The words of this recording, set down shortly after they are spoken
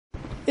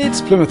It's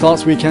Plymouth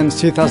Arts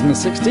Weekends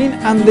 2016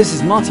 and this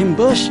is Martin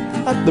Bush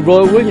at the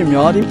Royal William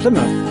Yard in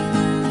Plymouth.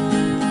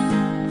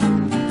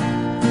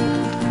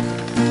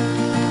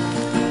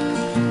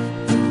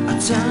 I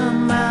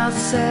turn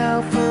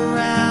myself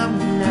around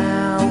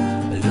now,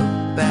 I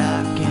look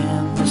back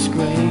in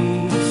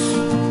disgrace.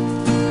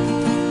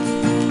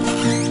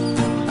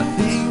 I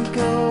think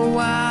of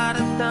what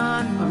I've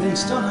done. I'm in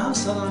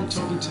Stonehouse and I'm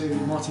talking to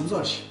Martin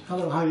Bush.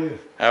 Hello, how are you?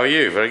 How are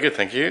you? Very good,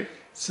 thank you.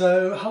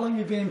 So, how long have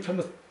you been in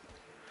Plymouth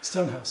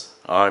Stonehouse?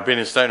 I've been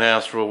in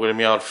Stonehouse Royal William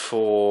Yard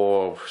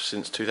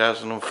since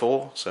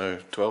 2004, so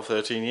 12,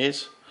 13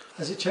 years.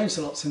 Has it changed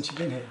a lot since you've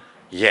been here?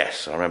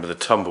 Yes, I remember the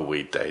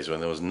tumbleweed days when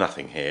there was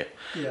nothing here,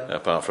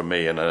 apart from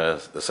me and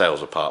the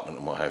sales apartment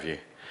and what have you.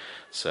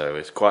 So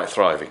it's quite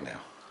thriving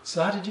now.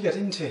 So how did you get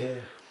into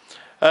here?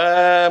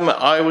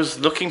 I was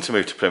looking to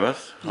move to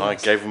Plymouth. Yes. I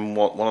gave them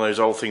one of those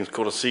old things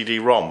called a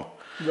CD-ROM.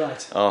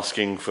 Right.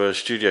 Asking for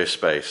studio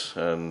space,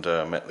 and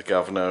met the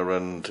governor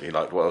and he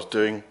liked what I was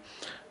doing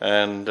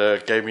and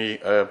gave me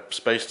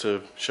space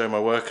to show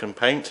my work and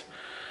paint,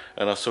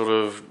 and I sort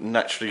of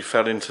naturally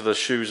fell into the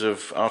shoes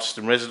of artist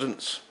in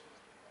residence,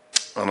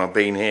 and I've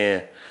been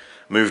here,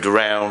 moved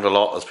around a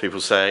lot, as people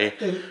say.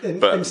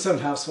 In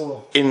Stonehouse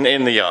or? In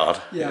the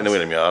yard, yes. in the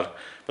William Yard.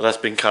 But that's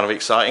been kind of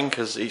exciting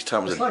because each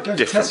time was a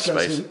different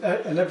space.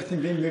 And everything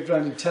being moved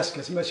around in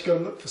Tesco's, it makes you go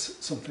and look for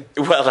something.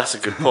 Well, that's a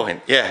good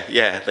point.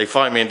 Yeah. They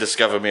find me and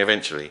discover me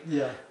eventually.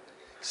 Yeah.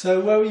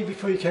 So where were you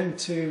before you came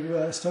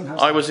to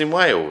Stonehouse? I was in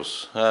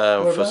Wales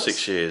for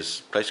 6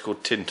 years. A place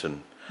called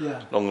Tintern,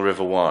 along the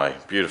River Wye.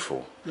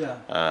 Beautiful. Yeah.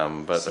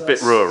 But so a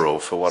bit rural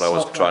for what I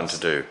was trying to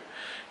do.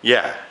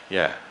 Yeah.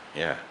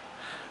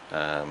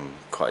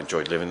 Quite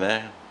enjoyed living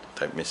there.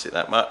 Don't miss it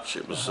that much.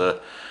 It was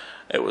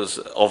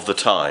of the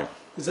time.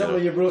 Is that where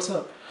you brought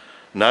up?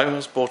 No, I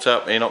was brought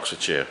up in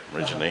Oxfordshire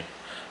originally,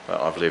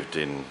 but I've lived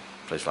in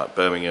places like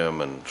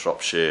Birmingham and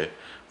Shropshire,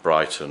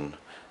 Brighton,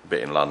 a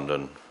bit in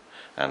London,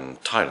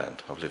 and Thailand.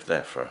 I've lived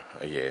there for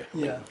a year.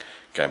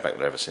 Going back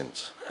there ever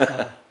since.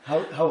 How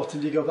often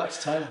do you go back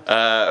to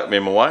Thailand? Me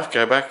and my wife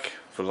go back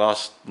for the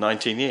last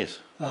 19 years.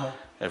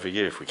 Every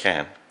year if we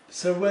can.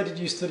 So where did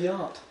you study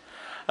art?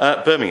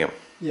 Birmingham.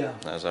 Yeah.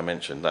 As I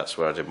mentioned, that's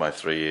where I did my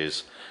 3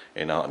 years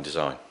in art and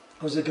design.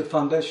 Was it a good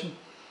foundation?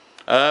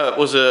 I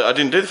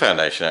didn't do the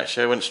foundation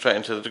actually. I went straight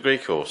into the degree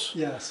course.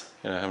 Yes.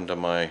 I haven't done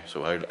my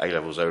sort of A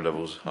levels, O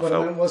levels. I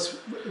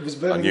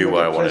knew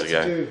where I wanted to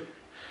go. Do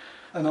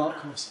an art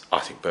course. I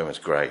think Birmingham's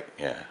great.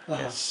 Yeah,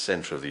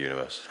 centre of the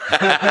universe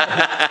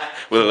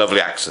with a lovely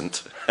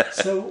accent.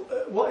 So,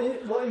 what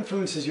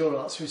influences your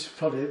arts? Which is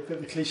probably a bit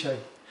of a cliche.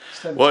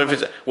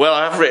 Well,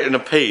 I have written a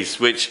piece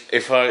which,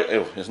 it's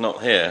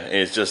not here,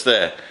 it's just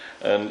there,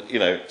 and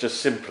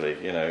just simply,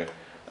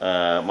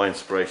 my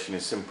inspiration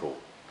is simple.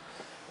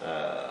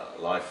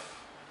 Life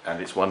and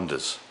its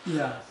wonders.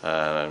 Yeah.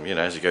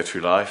 As you go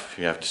through life,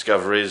 you have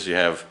discoveries, you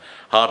have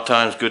hard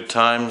times, good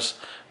times,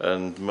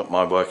 and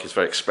my work is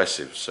very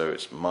expressive, so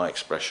it's my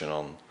expression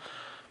on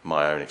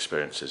my own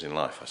experiences in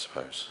life, I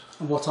suppose.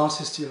 And what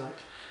artists do you like?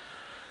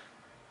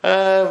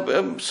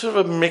 Sort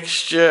of a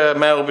mixture,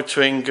 meld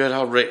between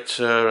Gerhard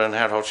Richter and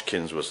Howard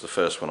Hodgkins was the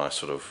first one I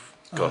sort of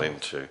got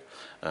into,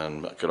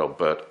 and good old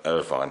Bert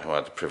Irvine, who I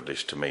had the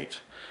privilege to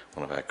meet,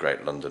 one of our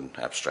great London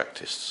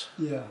abstractists.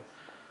 Yeah.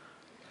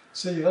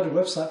 So you had a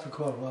website for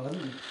quite a while,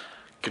 haven't you?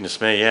 Goodness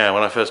me, yeah.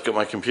 When I first got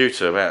my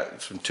computer,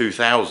 from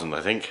 2000,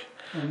 I think.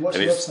 And what's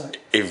your website?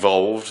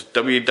 Evolved,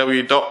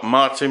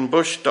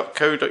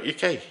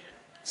 www.martinbush.co.uk.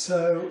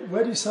 So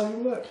where do you sell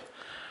your work?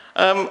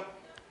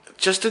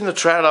 Just in the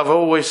trade, I've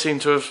always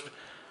seemed to have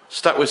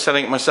stuck with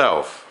selling it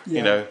myself.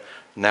 Yeah.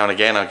 Now and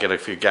again I get a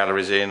few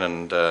galleries in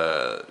and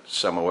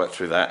sell my work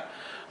through that.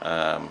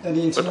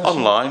 Any international? But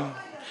online.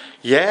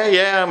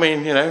 Yeah, I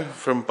mean,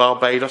 from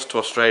Barbados to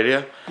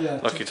Australia.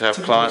 Yeah, lucky to have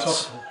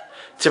clients.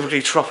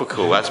 Typically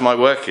tropical, as my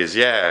work is,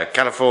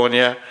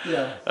 California,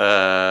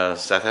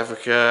 South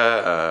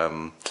Africa,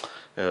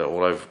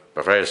 all over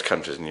various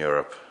countries in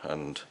Europe,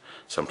 and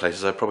some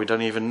places I probably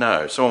don't even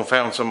know. Someone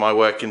found some of my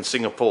work in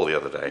Singapore the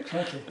other day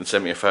and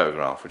sent me a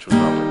photograph, which was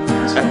lovely.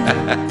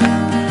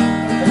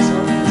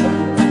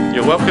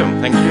 You're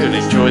welcome, thank you, and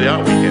enjoy the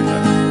art weekend.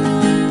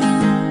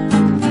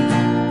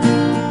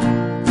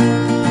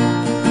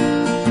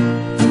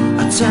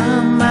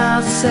 Turn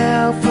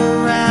myself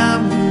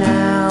around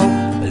now,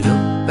 I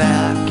look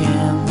back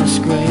in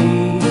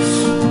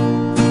disgrace.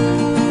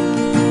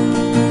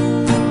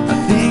 I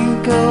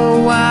think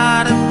of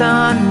what I've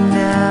done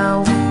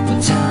now, but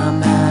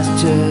time has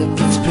took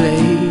its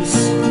place.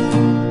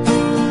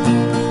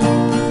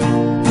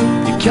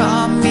 You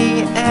call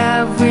me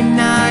every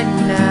night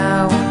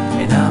now,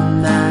 and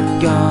I'm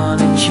not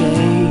gonna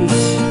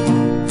chase.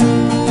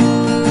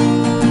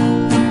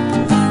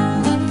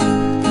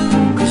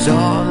 'Cause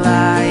all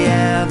I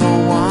ever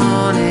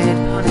wanted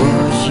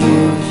was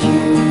you.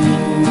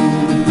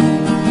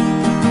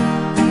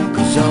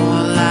 'Cause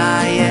all I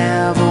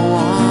ever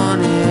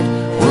wanted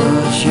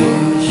was you.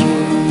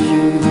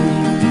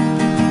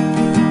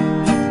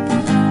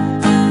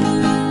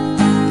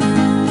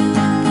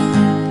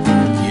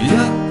 You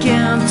look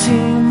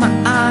into my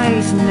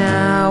eyes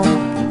now,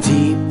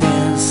 deep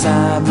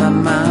inside my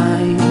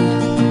mind.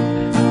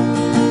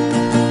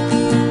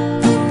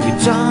 You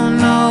don't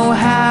know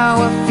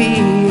how I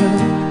feel,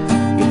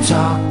 you're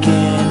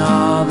talking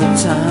all the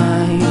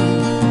time.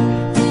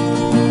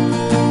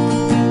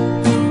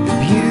 The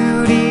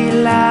beauty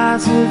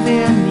lies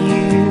within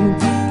you,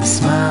 the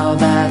smile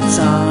that's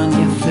on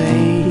your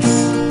face.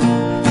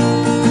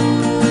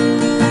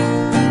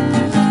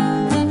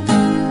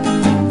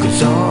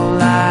 'Cause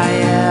all I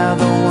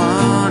ever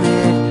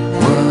wanted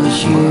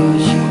was you.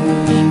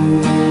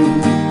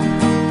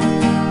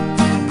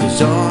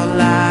 'Cause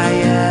all I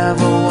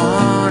ever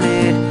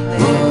wanted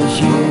was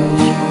you.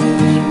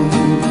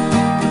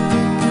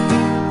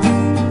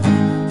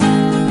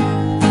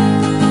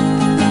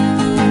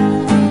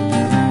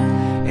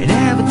 And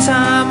every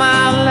time I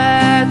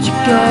let you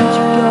go,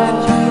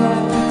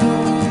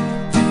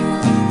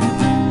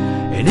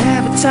 and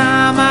every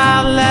time I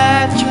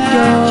let you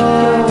go,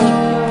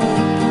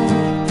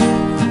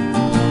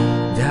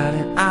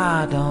 darling, I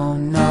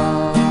don't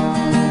know.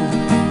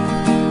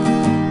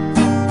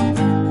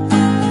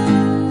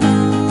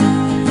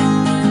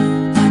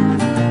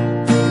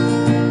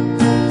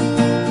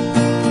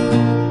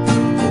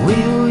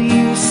 Will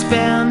you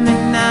spend the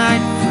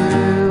night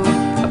through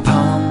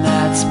upon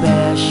that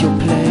special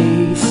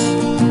place?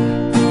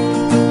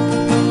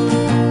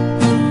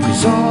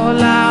 'Cause all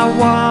I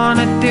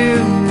wanna do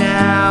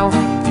now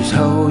is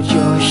hold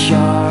your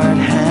short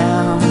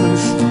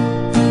hands.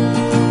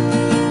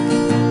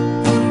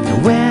 And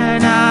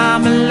when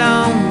I'm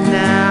alone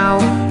now,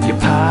 you're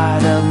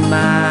part of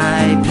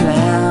my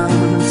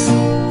plans.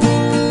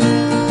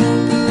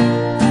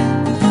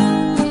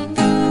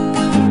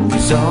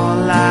 'Cause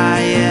all I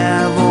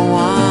ever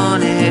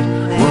wanted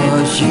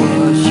was you.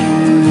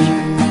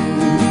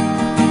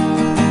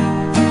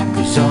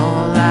 'Cause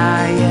all I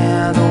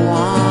ever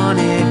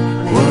wanted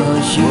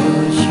was you.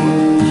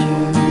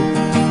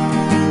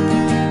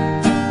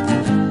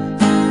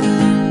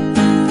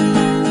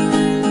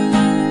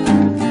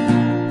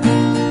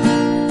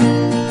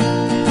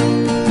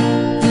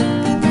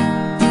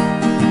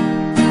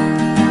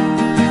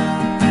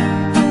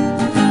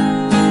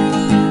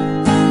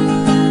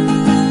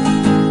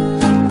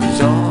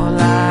 Cause all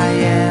I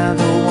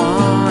ever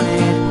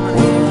wanted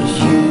was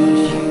you.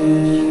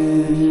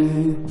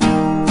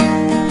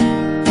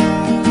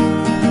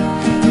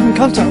 You can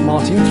contact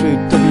Martin through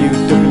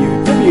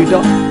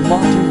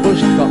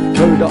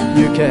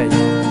www.martinbush.co.uk.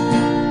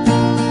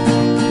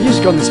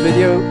 Music on this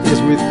video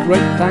is with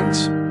great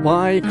thanks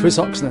by Chris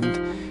Oxland.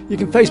 You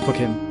can Facebook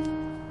him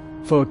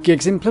for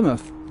gigs in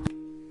Plymouth.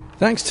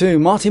 Thanks to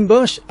Martin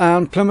Bush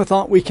and Plymouth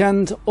Art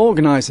Weekend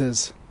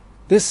organisers.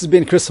 This has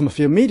been a Chris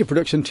Summerfield Media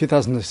Production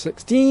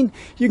 2016.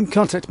 You can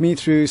contact me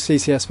through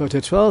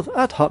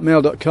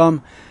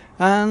ccsphoto12@hotmail.com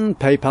and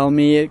PayPal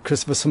me at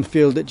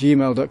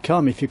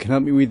christopher.summerfield@gmail.com if you can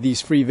help me with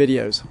these free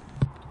videos.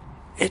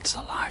 It's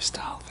a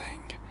lifestyle thing.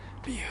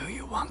 Be who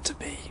you want to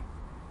be.